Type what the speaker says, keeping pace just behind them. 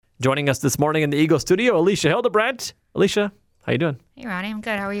Joining us this morning in the Eagle studio, Alesha Hildbrand. Alesha, how you doing? Hey, Ronny. I'm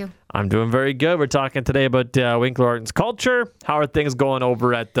good. How are you? I'm doing very good. We're talking today about Winkler Art and Culture. How are things going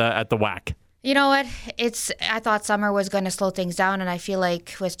over at the WAC? You know what? I thought summer was going to slow things down, and I feel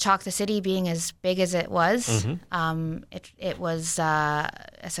like with Chalk the City being as big as it was, it was a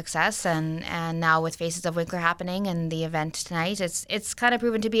success. And now with Faces of Winkler happening and the event tonight, it's kind of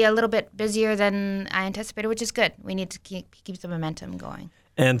proven to be a little bit busier than I anticipated, which is good. We need to keep the momentum going.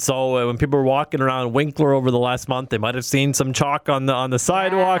 And so when people were walking around Winkler over the last month, they might have seen some chalk on the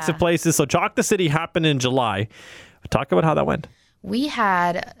sidewalks of places. So Chalk the City happened in July. Talk about how that went. We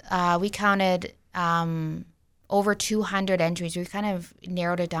counted over 200 entries. We kind of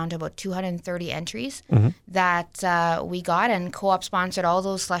narrowed it down to about 230 entries that we got, and Co-op sponsored all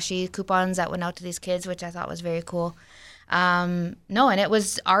those slushy coupons that went out to these kids, which I thought was very cool. And it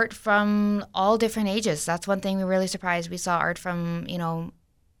was art from all different ages. That's one thing we were really surprised. We saw art from,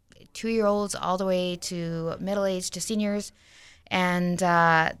 2-year-olds all the way to middle-aged to seniors, and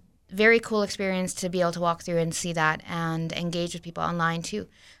very cool experience to be able to walk through and see that and engage with people online too.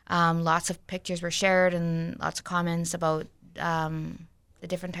 Lots of pictures were shared and lots of comments about the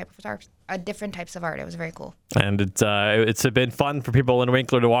different types of art. It was very cool. And it's been fun for people in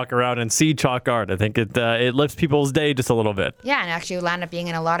Winkler to walk around and see chalk art. I think it lifts people's day just a little bit. Yeah, and actually it landed up being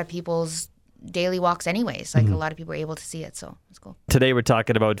in a lot of people's daily walks anyways. Like a lot of people were able to see it, so it's cool. Today we're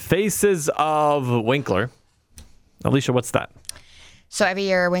talking about Faces of Winkler. Alesha, what's that? So every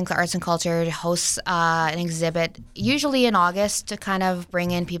year, Winkler Arts and Culture hosts an exhibit, usually in August, to kind of bring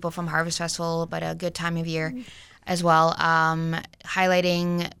in people from Harvest Festival, but a good time of year as well,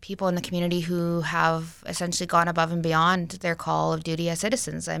 highlighting people in the community who have essentially gone above and beyond their call of duty as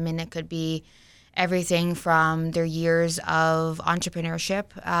citizens. I mean, it could be everything from their years of entrepreneurship,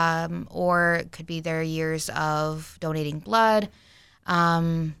 or it could be their years of donating blood,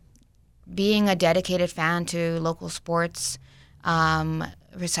 being a dedicated fan to local sports,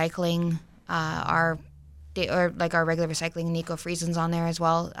 recycling, our regular recycling. Nico Friesen's on there as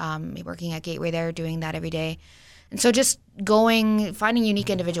well, working at Gateway there, doing that every day. And so just finding unique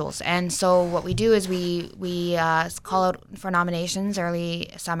individuals. And so what we do is we call out for nominations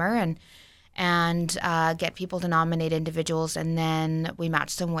early summer and get people to nominate individuals, and then we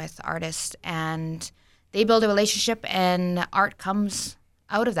match them with artists, and they build a relationship, and art comes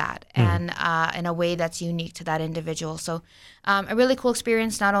out of that, and in a way that's unique to that individual. So a really cool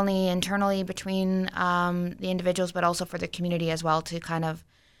experience, not only internally between the individuals, but also for the community as well, to kind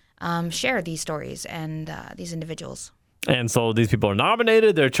of share these stories and these individuals. And so these people are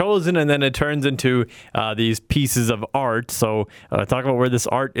nominated, they're chosen, and then it turns into these pieces of art. So talk about where this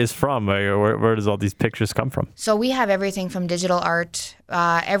art is from. Where does all these pictures come from? So we have everything from digital art.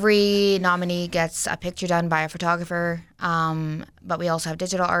 Every nominee gets a picture done by a photographer, but we also have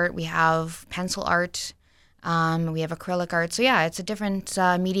digital art. We have pencil art. We have acrylic art. So yeah, it's a different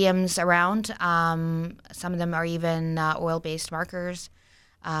mediums around. Some of them are even oil-based markers.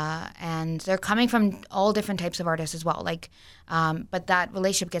 And they're coming from all different types of artists as well. But that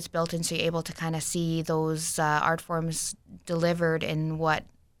relationship gets built in, so you're able to kind of see those art forms delivered in what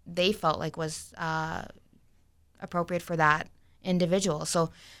they felt like was appropriate for that individual. So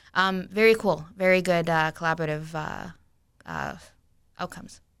very cool, very good collaborative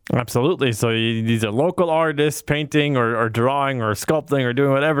outcomes. Absolutely. So these are local artists painting or drawing or sculpting or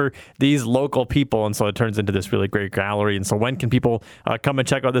doing whatever, these local people. And so it turns into this really great gallery. And so when can people come and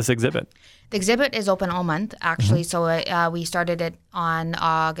check out this exhibit? The exhibit is open all month, actually. So we started it on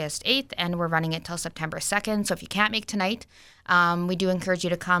August 8th, and we're running it till September 2nd. So if you can't make tonight, we do encourage you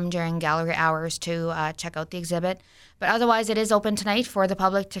to come during gallery hours to check out the exhibit. But otherwise, it is open tonight for the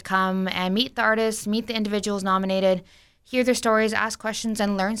public to come and meet the artists, meet the individuals nominated, hear their stories, ask questions,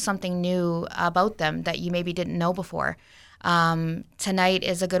 and learn something new about them that you maybe didn't know before. Tonight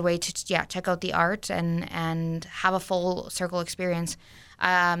is a good way to check out the art and have a full circle experience.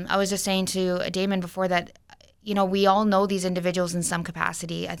 I was just saying to Damon before that, we all know these individuals in some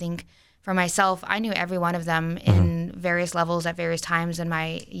capacity. I think for myself, I knew every one of them in various levels at various times in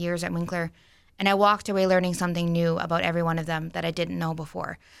my years at Winkler. And I walked away learning something new about every one of them that I didn't know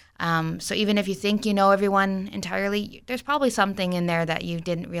before. So even if you think you know everyone entirely, there's probably something in there that you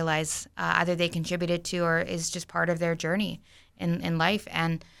didn't realize either they contributed to or is just part of their journey in life.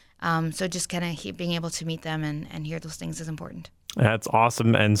 And so just kind of being able to meet them and hear those things is important. That's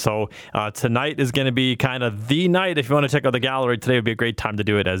awesome. And so tonight is going to be kind of the night. If you want to check out the gallery, today would be a great time to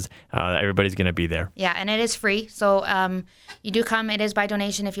do it, as everybody's going to be there. Yeah, and it is free. So you do come. It is by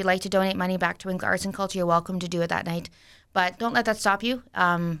donation. If you'd like to donate money back to Winkler Arts and Culture, you're welcome to do it that night. But don't let that stop you.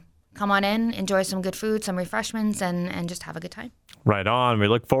 Come on in, enjoy some good food, some refreshments, and just have a good time. Right on. We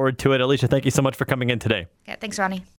look forward to it. Alesha, thank you so much for coming in today. Yeah, thanks, Ronnie.